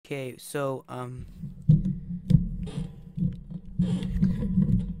Okay, so,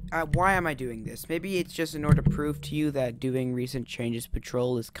 why am I doing this? Maybe it's just in order to prove to you that doing recent changes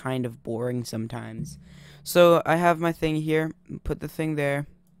patrol is kind of boring sometimes. So, I have my thing here. Put the thing there.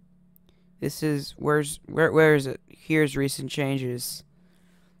 This is, where is it? Here's recent changes.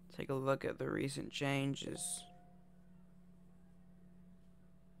 Take a look at the recent changes.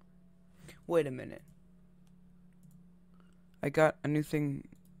 Wait a minute. I got a new thing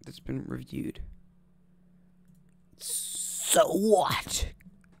that's been reviewed. So what?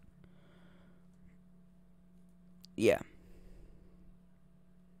 Yeah.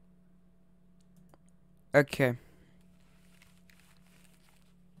 Okay.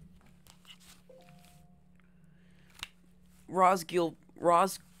 ROSGUILL,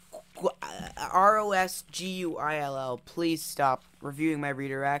 please stop reviewing my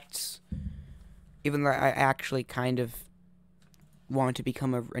redirects. Even though I actually kind of want to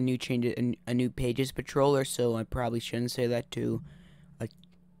become a new pages patroller, so I probably shouldn't say that too.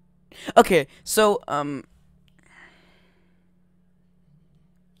 Okay, so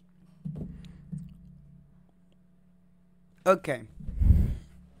okay.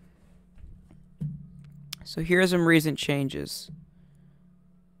 So here are some recent changes.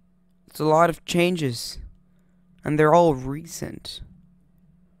 It's a lot of changes, and they're all recent.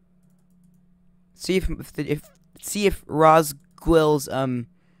 See if Rosgill's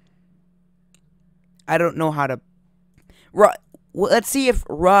I don't know how to. Let's see if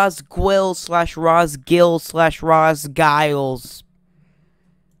Rosgill/Rosgill/Rosgiles.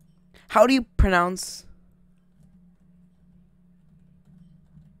 How do you pronounce?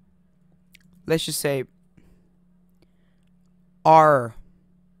 Let's just say R,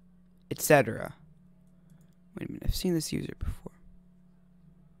 etc. Wait a minute, I've seen this user before.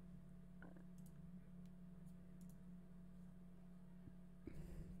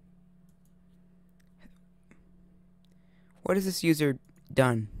 What has this user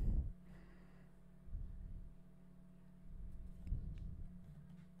done?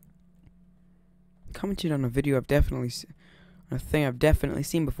 Commented on a video I've definitely seen, a thing I've definitely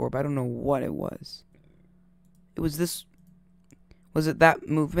seen before, but I don't know what it was. It was this. Was it that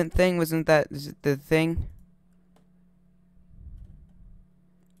movement thing? Wasn't that the thing?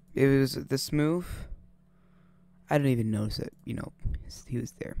 It was this move. I didn't even notice it. You know, he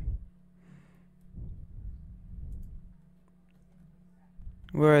was there.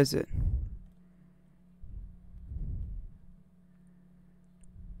 Where is it?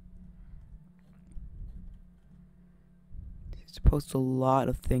 He's supposed to a lot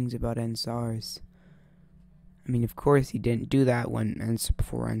of things about NSARS. I mean, of course he didn't do that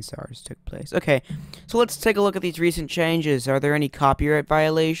before NSARS took place. Okay, so let's take a look at these recent changes. Are there any copyright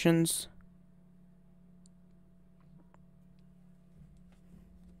violations?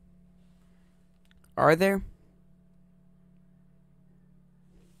 Are there?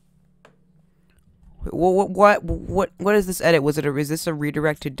 What is this edit? Is this a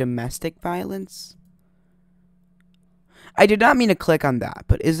redirect to domestic violence? I did not mean to click on that,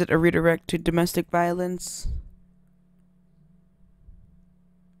 but is it a redirect to domestic violence?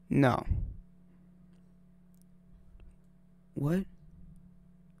 No. What?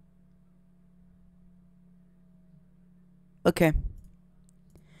 Okay.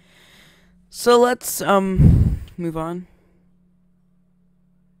 So let's move on.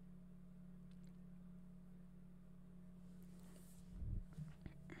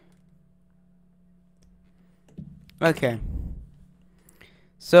 Okay.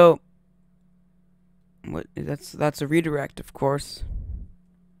 So what that's a redirect, of course.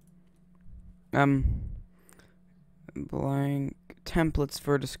 Blank templates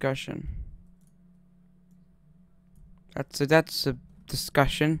for discussion. That's a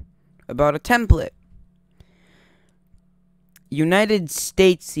discussion about a template. United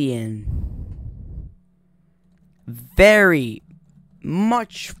Statesian. Very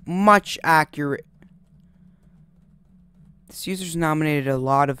much accurate. This user's nominated a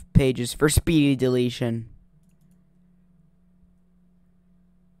lot of pages for speedy deletion.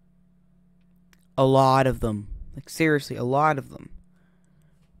 A lot of them. Like, seriously, a lot of them.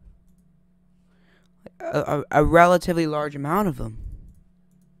 A relatively large amount of them.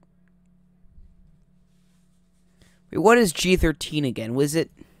 Wait, what is G13 again? Was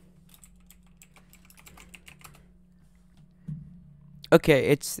it... Okay,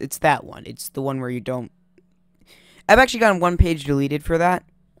 it's that one. It's the one where you don't... I've actually gotten one page deleted for that.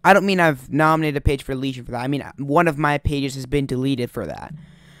 I don't mean I've nominated a page for deletion for that. I mean, one of my pages has been deleted for that.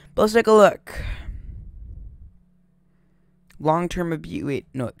 But let's take a look. Long-term abuse... Wait,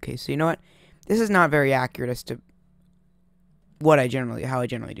 no, okay, so you know what? This is not very accurate as to... how I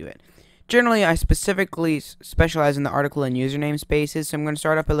generally do it. Generally, I specifically specialize in the article and username spaces, so I'm going to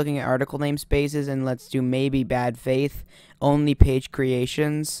start off by looking at article namespaces, and let's do maybe bad faith, only page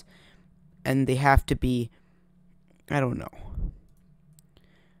creations, and they have to be, I don't know.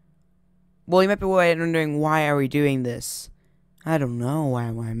 Well, you might be wondering, why are we doing this? I don't know why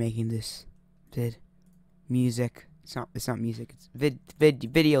am I making this music. It's not music, it's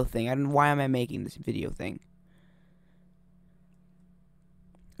video thing. I don't know, why am I making this video thing?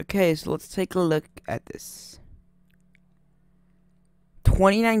 Okay, so let's take a look at this.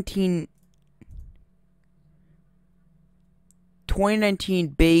 2019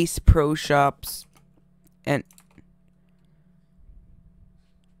 base pro shops and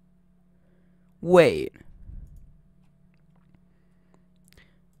wait.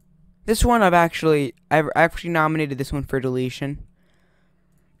 This one I've actually nominated this one for deletion.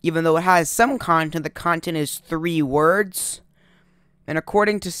 Even though it has some content, the content is 3 words. And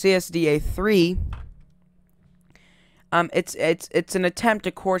according to CSDA 3, it's an attempt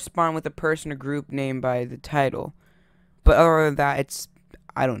to correspond with a person or group named by the title. But other than that,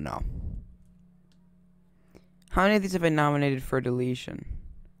 I don't know. How many of these have been nominated for deletion?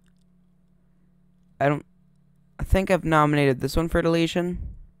 I think I've nominated this one for deletion.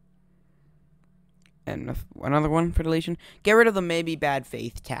 And another one for deletion. Get rid of the maybe bad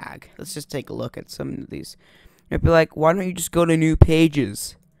faith tag. Let's just take a look at some of these. You'd be like, why don't you just go to new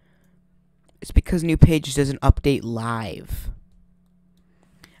pages? It's because new pages doesn't update live.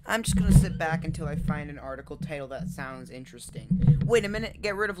 I'm just going to sit back until I find an article title that sounds interesting. Wait a minute.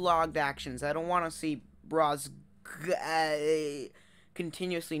 Get rid of logged actions. I don't want to see Bros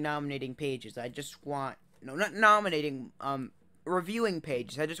continuously nominating pages. I just want... No, not nominating. Reviewing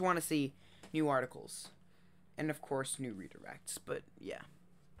pages. I just want to see new articles. And, of course, new redirects. But, yeah.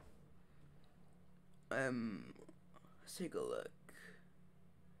 Let's take a look.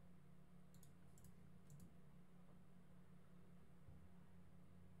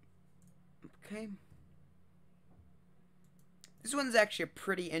 Okay. This one's actually a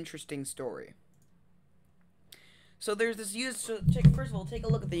pretty interesting story. So there's this first of all, take a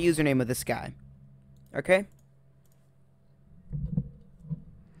look at the username of this guy. Okay?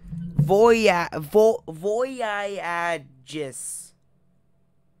 Voyages.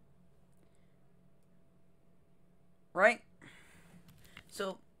 Right?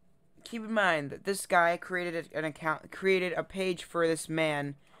 So, keep in mind that this guy created created a page for this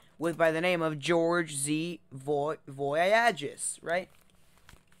man by the name of George Z. Voyages, right?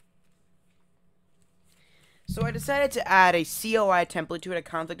 So I decided to add a COI template to it, a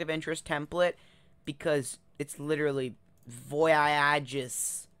conflict of interest template, because it's literally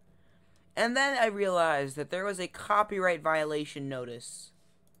Voyages. And then I realized that there was a copyright violation notice.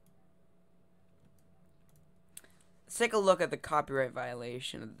 Let's take a look at the copyright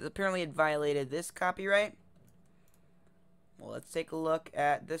violation. Apparently it violated this copyright. Well, let's take a look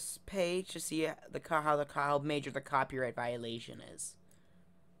at this page to see how major the copyright violation is.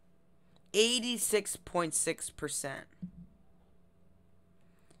 86.6%.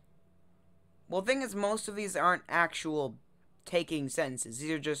 Well, the thing is, most of these aren't actual taking sentences.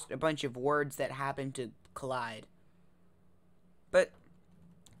 These are just a bunch of words that happen to collide. But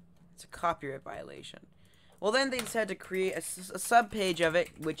it's a copyright violation. Well, then they decided to create a sub-page of it,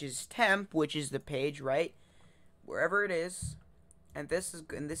 which is temp, which is the page, right? Wherever it is. And this,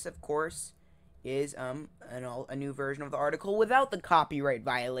 of course, is a new version of the article without the copyright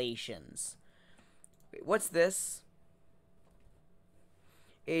violations. Wait, what's this?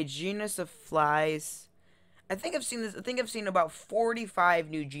 A genus of flies. I think I've seen this. I think I've seen about 45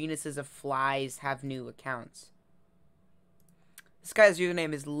 new genuses of flies have new accounts. This guy's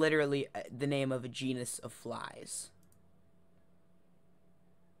username is literally the name of a genus of flies.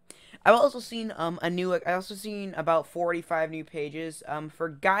 I've also seen about 45 new pages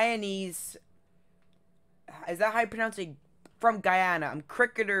for Guyanese. Is that how you pronounce it? From Guyana.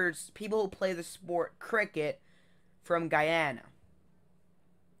 Cricketers, people who play the sport cricket from Guyana.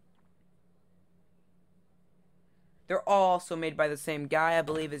 They're all also made by the same guy. I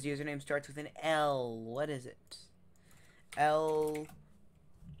believe his username starts with an L. What is it? L.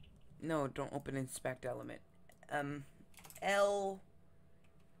 No, don't open inspect element. L.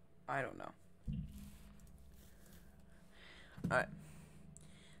 I don't know. Alright.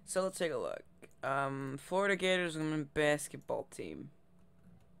 So let's take a look. Florida Gators women's basketball team.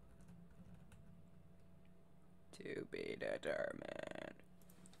 To be determined.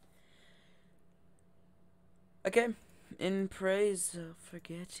 Okay. In Praise of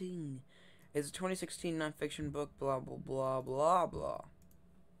Forgetting. It's a 2016 nonfiction book, blah, blah, blah, blah, blah.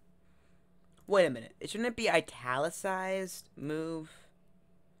 Wait a minute. Shouldn't it be italicized? Move.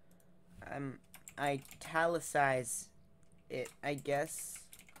 Italicize it, I guess.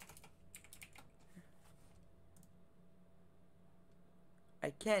 I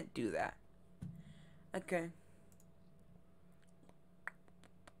can't do that. Okay.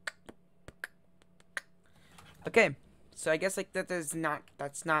 Okay. So I guess like that's not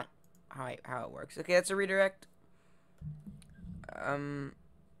how it works. Okay, that's a redirect.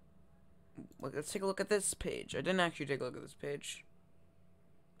 Let's take a look at this page. I didn't actually take a look at this page.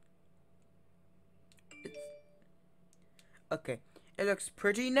 Okay. It looks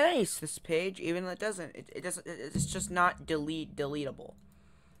pretty nice, this page, even though it doesn't. It doesn't. It's just not deletable.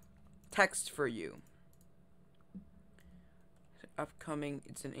 Text for you. Upcoming.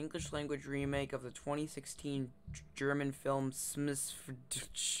 It's an English language remake of the 2016 German film Smith.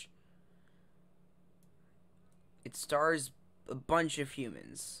 It stars a bunch of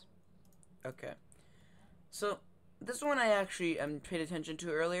humans. Okay. So this one I actually paid attention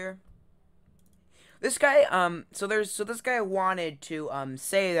to earlier. This guy, so this guy wanted to,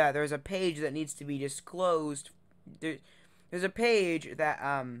 say that there's a page that needs to be disclosed. There's a page that,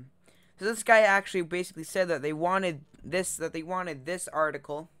 so this guy actually basically said that they wanted this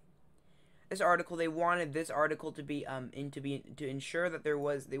article. They wanted this article to be, to ensure that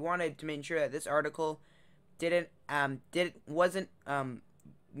they wanted to make sure that this article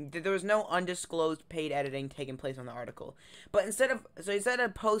there was no undisclosed paid editing taking place on the article. But he said to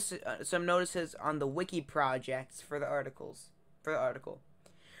post some notices on the wiki projects for the article.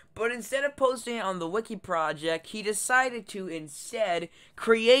 But instead of posting it on the wiki project, he decided to instead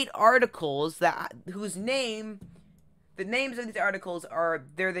create articles the names of these articles are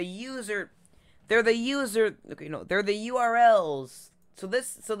they're the URLs. So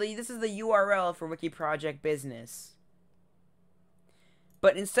this is the URL for wiki project business.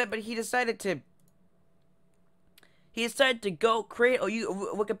 But he decided to go create a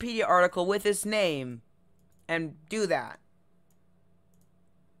Wikipedia article with his name and do that.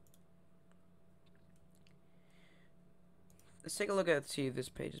 Let's take a look at see if this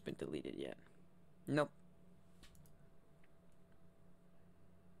page has been deleted yet. Nope.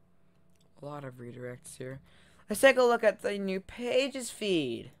 A lot of redirects here. Let's take a look at the new pages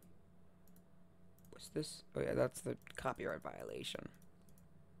feed. What's this? Oh yeah, that's the copyright violation.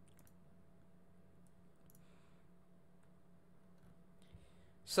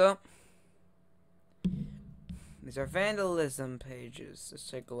 So, these are vandalism pages.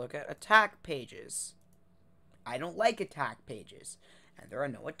 Let's take a look at attack pages. I don't like attack pages. And there are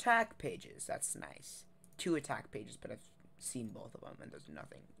no attack pages. That's nice. 2 attack pages, but I've seen both of them, and there's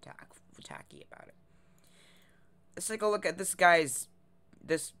nothing attacky about it. Let's take a look at this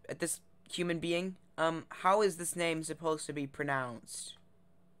this human being. How is this name supposed to be pronounced?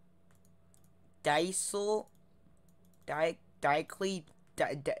 Dicle.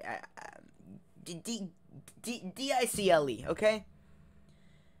 D-I-C-L-E, okay?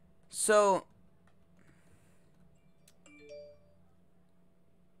 So,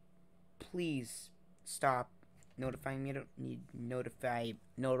 please stop notifying me. I don't need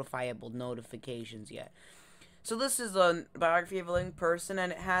notifiable notifications yet. So this is a biography of a living person,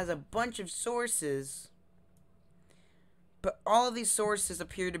 and it has a bunch of sources. But all of these sources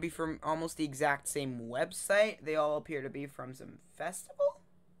appear to be from almost the exact same website. They all appear to be from some festival?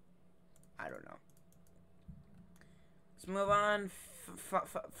 I don't know. Let's move on.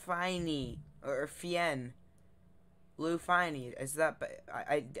 Finey. Or Fien. Lou Finey. Is that...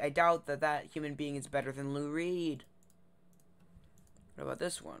 I doubt that human being is better than Lou Reed. What about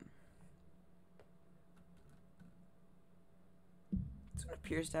this one? This one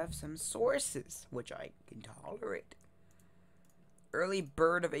appears to have some sources, which I can tolerate. Early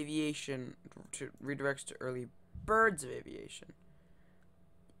Bird of Aviation redirects to Early Birds of Aviation.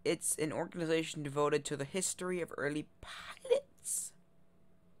 It's an organization devoted to the history of early pilots.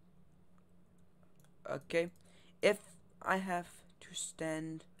 Okay. If I Have to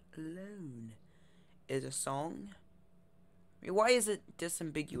Stand Alone is a song. I mean, why is it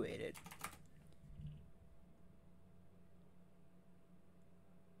disambiguated?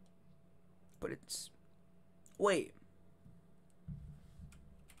 But it's... Wait.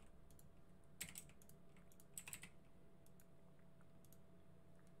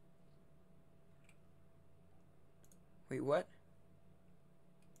 Wait, what?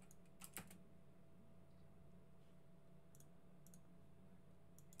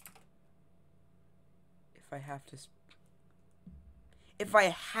 If I had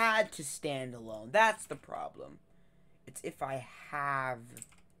to stand alone, that's the problem. It's if I have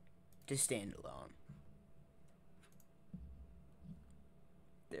to stand alone.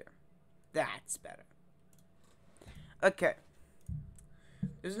 There. That's better. Okay.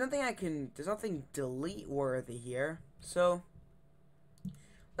 There's nothing delete worthy here. So,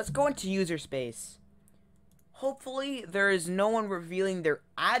 let's go into user space. Hopefully, there is no one revealing their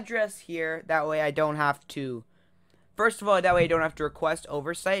address here. That way I don't have to... First of all, that way I don't have to request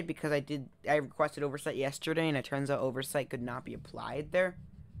oversight, because I requested oversight yesterday, and it turns out oversight could not be applied there.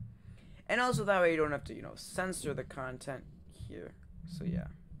 And also that way you don't have to, censor the content here. So yeah.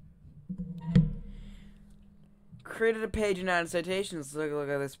 Created a page and added citations. Look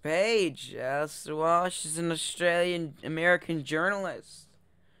at this page. Alice Walsh is an Australian American journalist.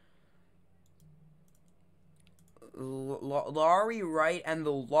 Laurie Wright and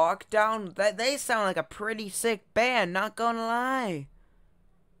the Lockdown. They sound like a pretty sick band, not gonna lie.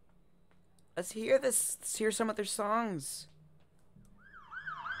 Let's hear this. Let's hear some of their songs.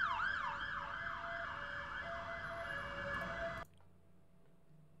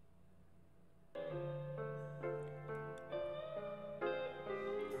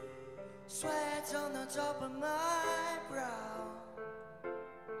 Sweat on the top of my brow.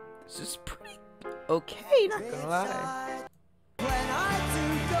 This is pretty okay, not gonna lie.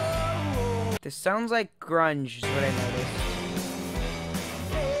 This sounds like grunge, is what I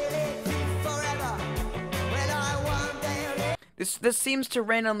noticed. This seems to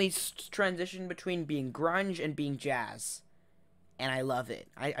randomly transition between being grunge and being jazz, and I love it.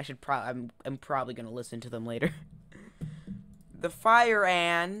 I'm probably gonna listen to them later. The Fire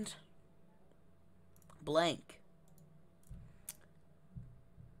and blank.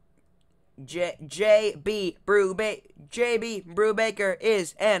 J.B. Brubaker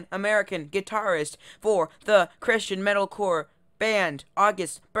is an American guitarist for the Christian metalcore band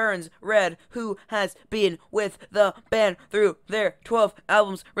August Burns Red, who has been with the band through their 12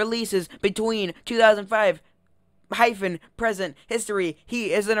 albums releases between 2005 present history.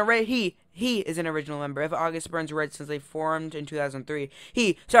 He is an original member of August Burns Red since they formed in 2003.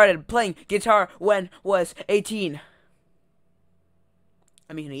 He started playing guitar when was 18.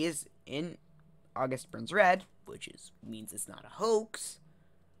 I mean, he is in August Burns Red, which means it's not a hoax.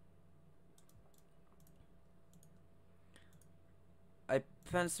 I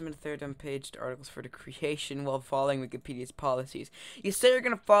found some third unpaged articles for the creation while following Wikipedia's policies. You say you're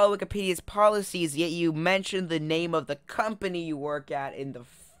going to follow Wikipedia's policies, yet you mention the name of the company you work at in the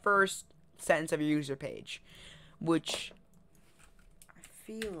first sentence of your user page, which I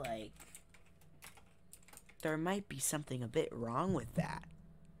feel like there might be something a bit wrong with that.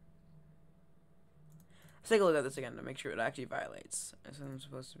 Let's take a look at this again to make sure it actually violates. As I'm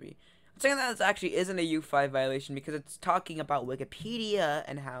supposed to be. I'm saying that this actually isn't a U5 violation because it's talking about Wikipedia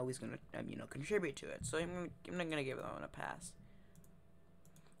and how he's gonna, contribute to it. So I'm not gonna give that one a pass.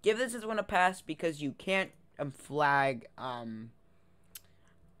 Give this one a pass because you can't flag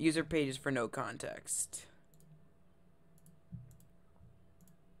user pages for no context.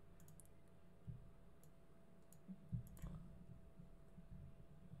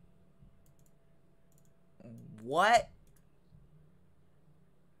 What?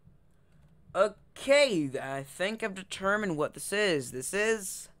 Okay, I think I've determined what this is. This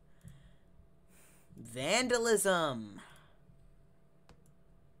is vandalism.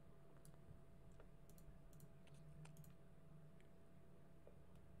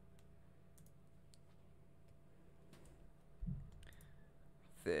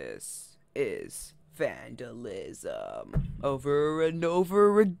 This is vandalism. Over and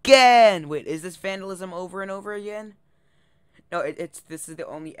over again. Wait, is this vandalism over and over again? No, this is the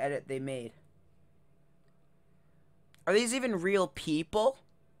only edit they made. Are these even real people?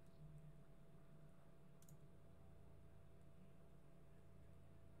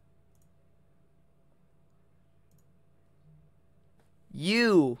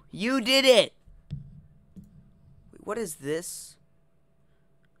 You did it. Wait, what is this?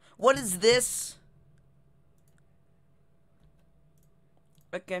 What is this?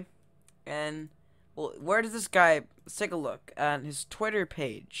 Okay. And, well, where does this guy... Let's take a look at his Twitter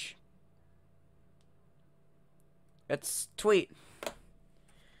page. Let's tweet.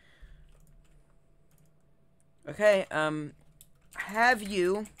 Okay, have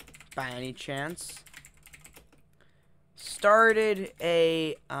you, by any chance, started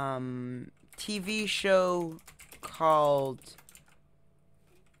a, TV show called...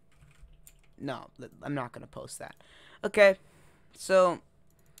 No, I'm not gonna post that. Okay, so...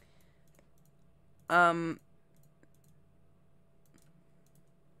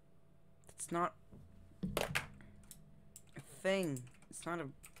 It's not a thing. It's not a...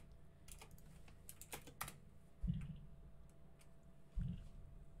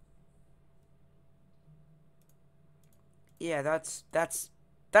 Yeah, that's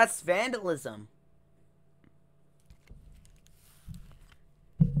That's vandalism.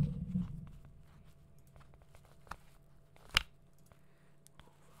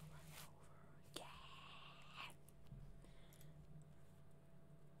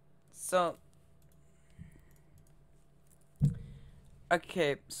 So,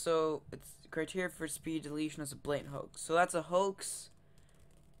 okay, so it's criteria for speed deletion is a blatant hoax. So that's a hoax.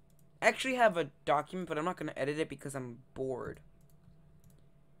 I actually have a document, but I'm not going to edit it because I'm bored.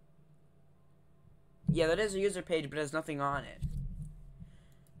 Yeah, that is a user page, but it has nothing on it.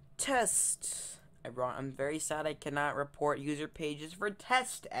 Test. I'm very sad I cannot report user pages for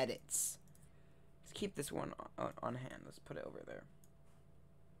test edits. Let's keep this one on hand. Let's put it over there.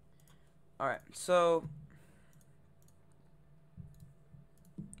 Alright, so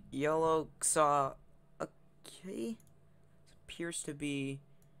yellow saw. Okay. This appears to be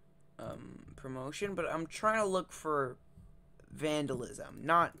promotion, but I'm trying to look for vandalism,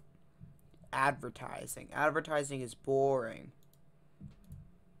 not advertising. Advertising is boring.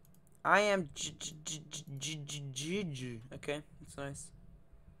 I am okay, that's nice.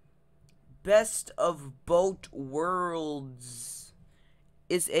 Best of Boat Worlds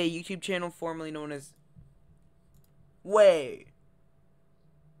is a YouTube channel formerly known as. Wait.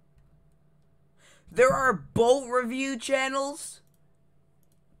 There are boat review channels?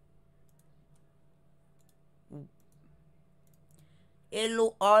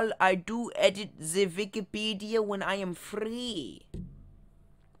 Hello all, I do edit the Wikipedia when I am free.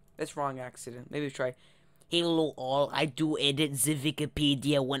 That's wrong accident. Maybe try. Hello all, I do edit the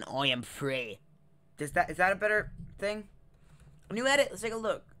Wikipedia when I am free. Is that a better thing? New edit, let's take a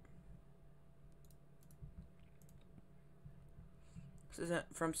look. This is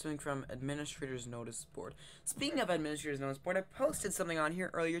something from Administrator's Notice Board. Speaking of Administrator's Notice Board, I posted something on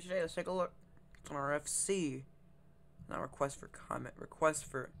here earlier today. Let's take a look. It's on RFC. Not request for comment. Request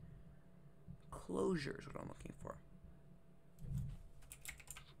for closure is what I'm looking for.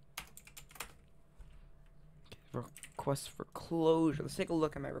 Request for closure. Let's take a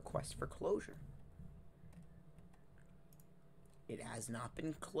look at my request for closure. It has not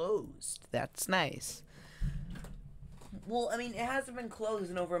been closed. That's nice. Well, I mean, it hasn't been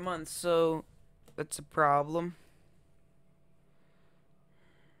closed in over a month, so that's a problem.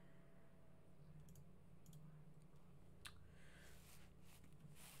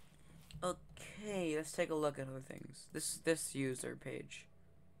 Okay, let's take a look at other things. This user page.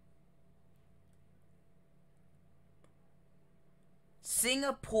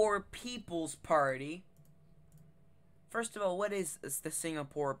 Singapore People's Party. First of all, what is the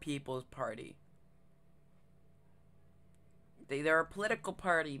Singapore People's Party? They're a political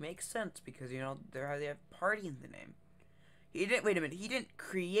party. Makes sense because, you know, they have party in the name. He didn't. Wait a minute. He didn't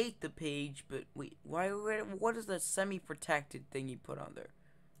create the page, but wait. What is the semi-protected thing he put on there?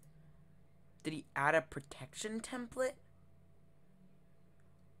 Did he add a protection template?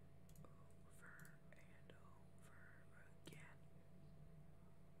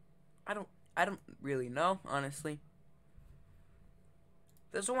 I don't really know, honestly.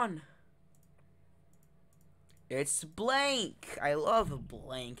 This one. It's blank. I love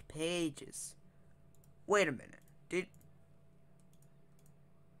blank pages. Wait a minute.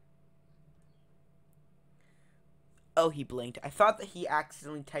 Oh, he blinked. I thought that he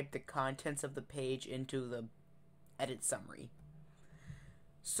accidentally typed the contents of the page into the edit summary.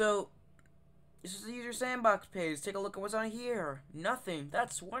 So, this is the user sandbox page. Take a look at what's on here. Nothing.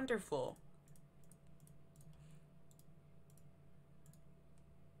 That's wonderful.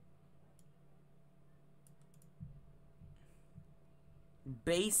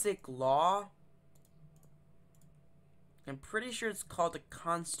 Basic law. I'm pretty sure it's called a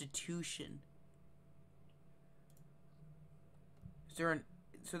constitution.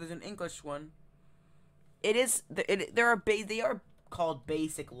 So there's an English one. It is. They are called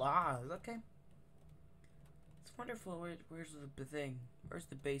basic laws. Okay. It's wonderful. Where's the thing? Where's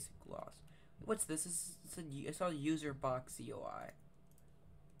the basic laws? What's this? I saw user box UI.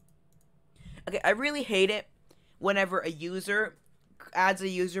 Okay, I really hate it whenever a user adds a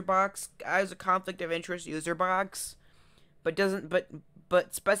user box, adds a conflict of interest user box,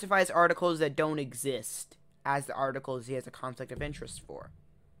 but specifies articles that don't exist as the articles he has a conflict of interest for.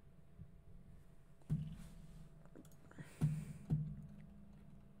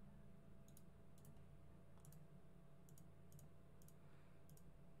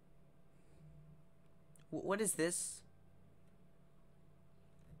 What is this?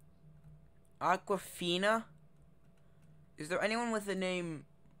 Aquafina? Is there anyone with the name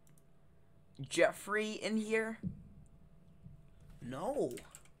Jeffrey in here? No.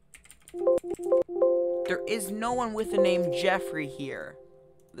 There is no one with the name Jeffrey here.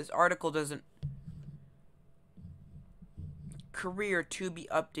 This article doesn't. Career to be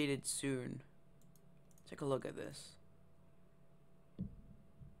updated soon. Take a look at this.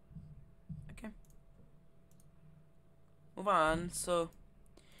 Okay. Move on. So,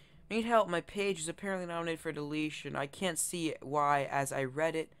 need help. My page is apparently nominated for deletion. I can't see why as I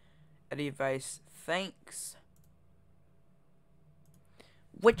read it. Any advice? Thanks.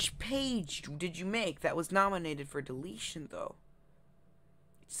 Which page did you make that was nominated for deletion, though?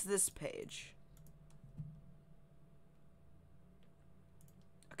 It's this page.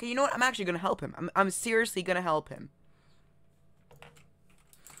 Okay, you know what? I'm actually gonna help him. I'm seriously gonna help him.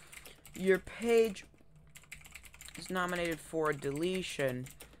 Your page is nominated for deletion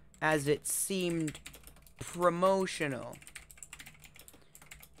as it seemed promotional.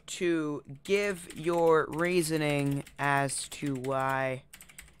 To give your reasoning as to why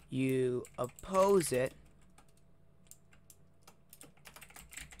you oppose it,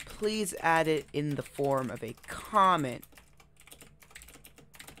 please add it in the form of a comment,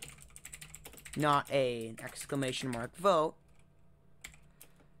 not an exclamation mark vote.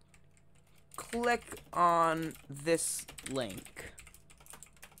 Click on this link.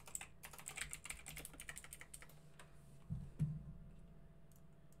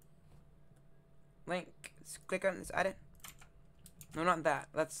 Click on this. Add it. No, not that.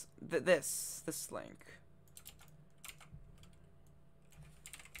 That's this link.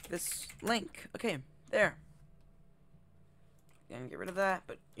 This link. Okay, there. And get rid of that.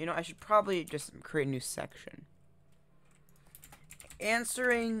 But you know, I should probably just create a new section.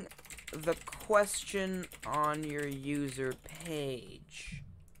 Answering the question on your user page.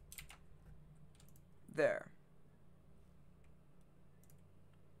 There.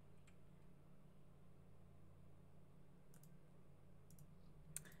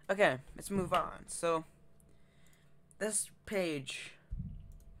 Okay, let's move on. So, this page.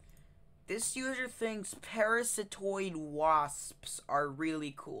 This user thinks parasitoid wasps are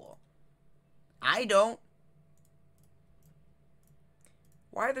really cool. I don't.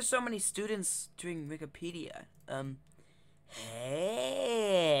 Why are there so many students doing Wikipedia?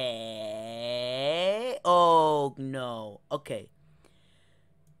 Hey. Oh, no. Okay.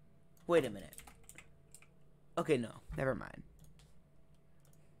 Wait a minute. Okay, no. Never mind.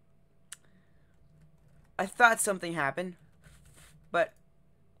 I thought something happened, but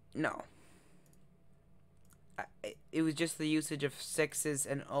no. It was just the usage of sixes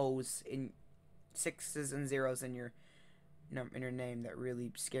and O's in sixes and zeros in your name that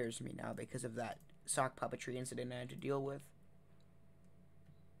really scares me now because of that sock puppetry incident I had to deal with.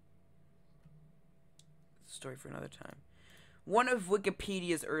 Story for another time. One of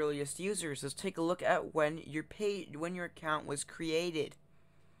Wikipedia's earliest users. Let's take a look at when your account was created.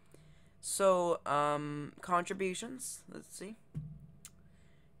 So, contributions. Let's see.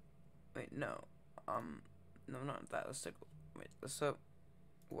 Wait, no. No, not that. Let's take. Wait. So,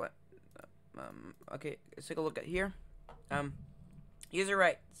 what? Okay. Let's take a look at here. User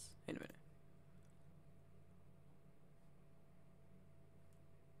rights. Wait a minute.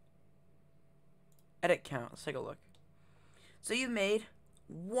 Edit count. Let's take a look. So you made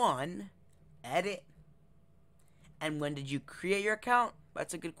one edit. And when did you create your account?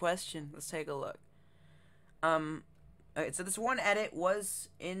 That's a good question. Let's take a look. Okay, so this one edit was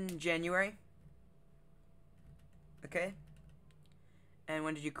in January. Okay. And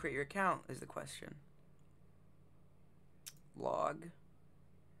when did you create your account is the question. Log.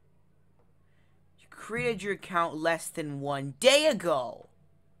 You created your account less than 1 day ago.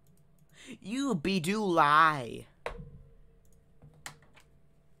 You do lie.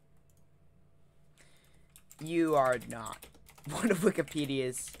 You are not one of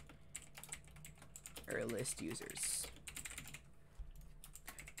Wikipedia's earliest users.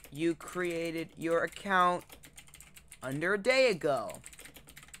 You created your account under a day ago.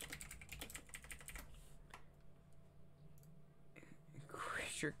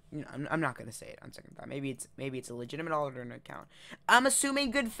 I'm not gonna say it on second thought. Maybe it's a legitimate alternate account. I'm assuming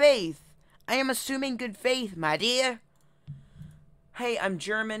good faith. I am assuming good faith, my dear. Hey, I'm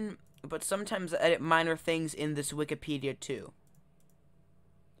German, but sometimes I edit minor things in this Wikipedia too.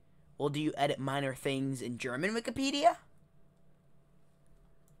 Well, do you edit minor things in German Wikipedia?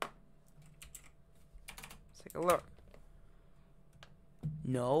 Let's take a look.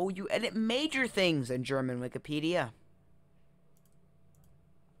 No, you edit major things in German Wikipedia.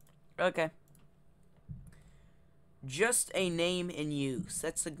 Okay. Just a name in use.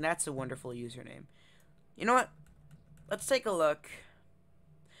 That's a wonderful username. You know what? Let's take a look.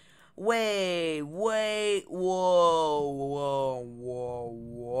 Whoa,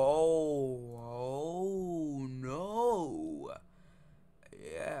 no.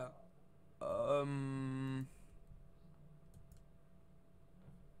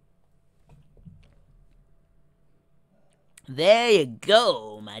 There you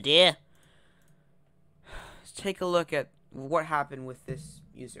go, my dear. Let's take a look at what happened with this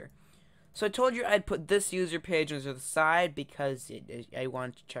user. So I told you I'd put this user page on the side because I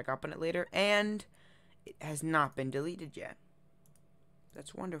wanted to check up on it later, and it has not been deleted yet.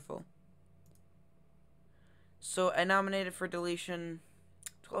 That's wonderful. So I nominated for deletion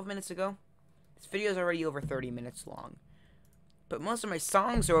 12 minutes ago. This video is already over 30 minutes long. But most of my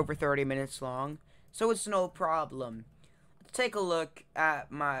songs are over 30 minutes long, so it's no problem. Let's take a look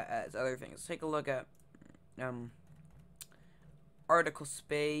at my other things. Let's take a look at article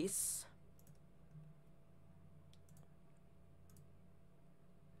space.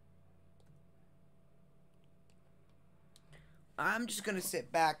 I'm just gonna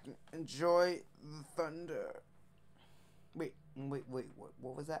sit back and enjoy the thunder. Wait,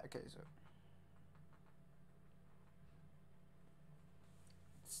 what was that? Okay, so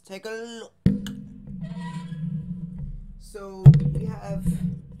let's take a look. So we have.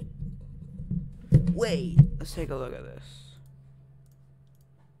 Wait, let's take a look at this.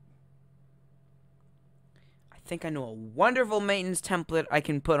 I think I know a wonderful maintenance template I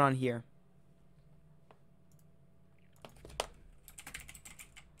can put on here.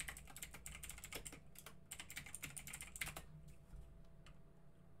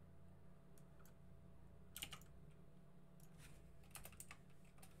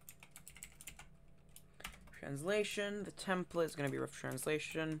 Translation. The template is going to be rough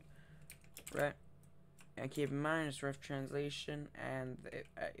translation, right? And keep in mind it's rough translation, and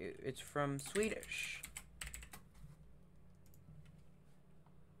it's from Swedish.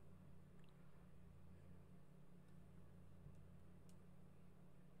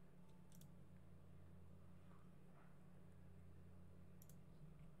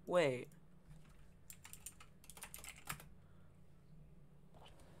 Wait.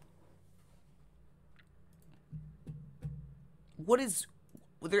 What is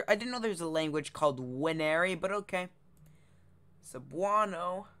there? I didn't know there's a language called Winary, but okay.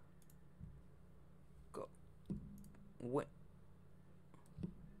 Cebuano. Go.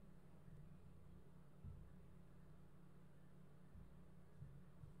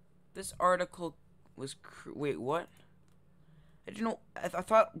 This article was wait, what? I didn't know. I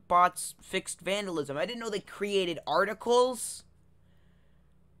thought bots fixed vandalism. I didn't know they created articles.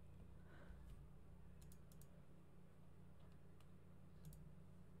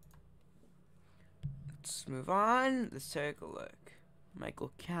 Let's move on. Let's take a look.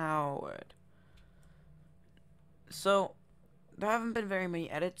 Michael Coward. So, there haven't been very many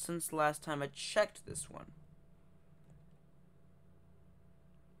edits since the last time I checked this one.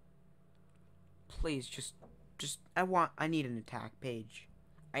 Please, just, I need an attack page.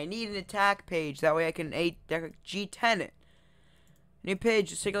 I need an attack page. That way I can G10 it. New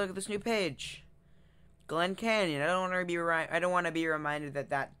page. Let's take a look at this new page. Glen Canyon. I don't want to be reminded that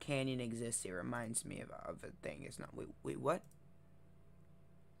that canyon exists. It reminds me of a thing. It's not. Wait, what?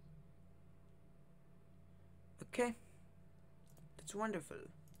 Okay. That's wonderful.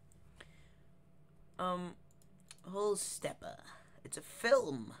 Whole Stepper. It's a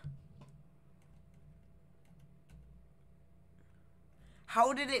film.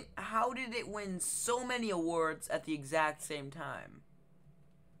 How did it win so many awards at the exact same time?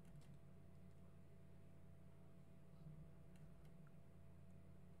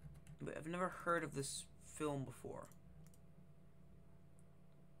 But I've never heard of this film before.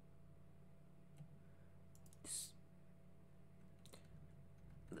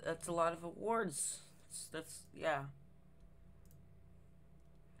 That's a lot of awards. That's yeah.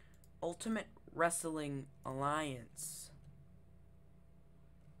 Ultimate Wrestling Alliance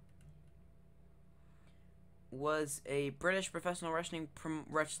was a British professional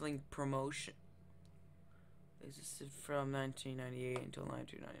wrestling promotion. Existed from 1998 until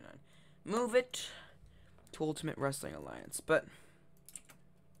 1999. Move it to Ultimate Wrestling Alliance. But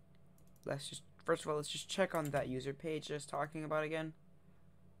let's just first of all let's just check on that user page I was talking about again.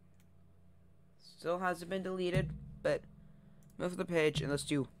 Still hasn't been deleted, but move the page and let's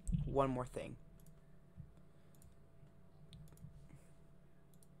do one more thing.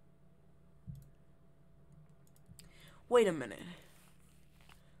 Wait a minute.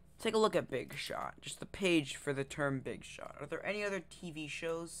 Take a look at Big Shot. Just the page for the term Big Shot. Are there any other TV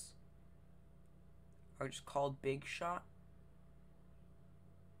shows are just called Big Shot?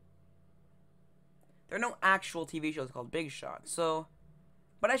 There are no actual TV shows called Big Shot. So,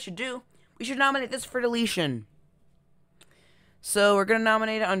 what I should do, we should nominate this for deletion. So, we're going to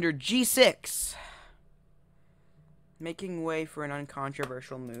nominate it under G6. Making way for an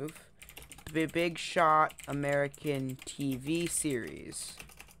uncontroversial move. The Big Shot American TV series.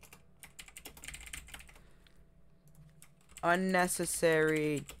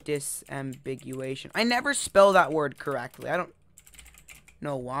 Unnecessary disambiguation. I never spell that word correctly. I don't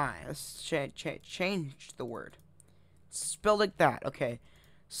know why. Let's change the word. Spelled like that. Okay.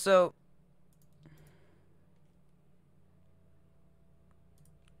 So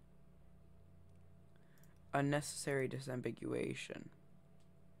unnecessary disambiguation.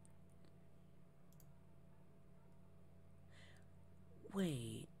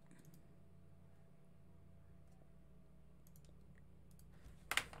 Wait.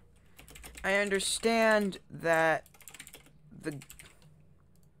 I understand that the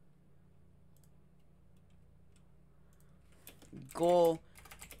goal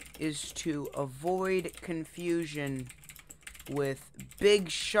is to avoid confusion with Big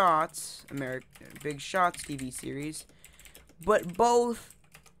Shots, Big Shots TV series, but both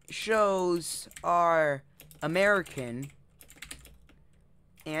shows are American,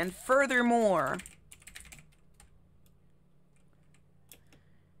 and furthermore,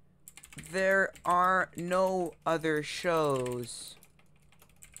 there are no other shows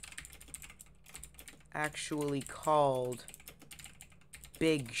actually called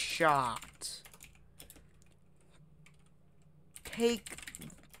Big Shot.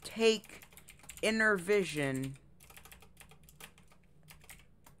 Take Inner Vision.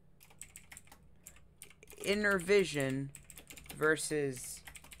 Inner Vision versus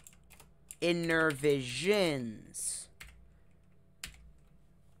Inner Visions.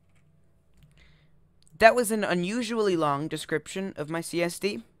 That was an unusually long description of my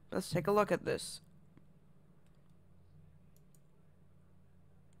CSD. Let's take a look at this.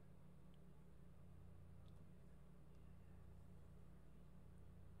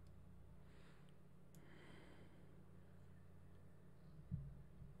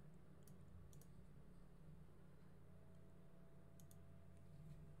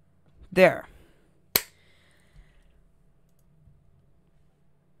 There.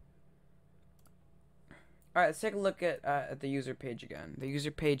 Alright, let's take a look at the user page again. The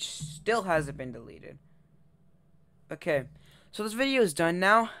user page still hasn't been deleted. Okay, so this video is done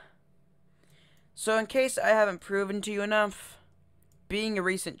now. So in case I haven't proven to you enough, being a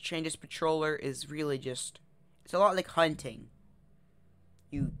recent changes patroller is really just, it's a lot like hunting.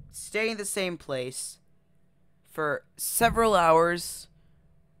 You stay in the same place for several hours,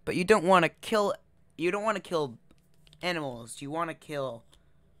 but you don't want to kill animals. You want to kill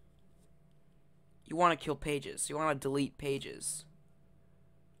pages. You want to delete pages.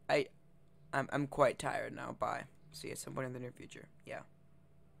 I'm quite tired now. Bye. See you at some point in the near future. Yeah.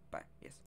 Bye. Yes.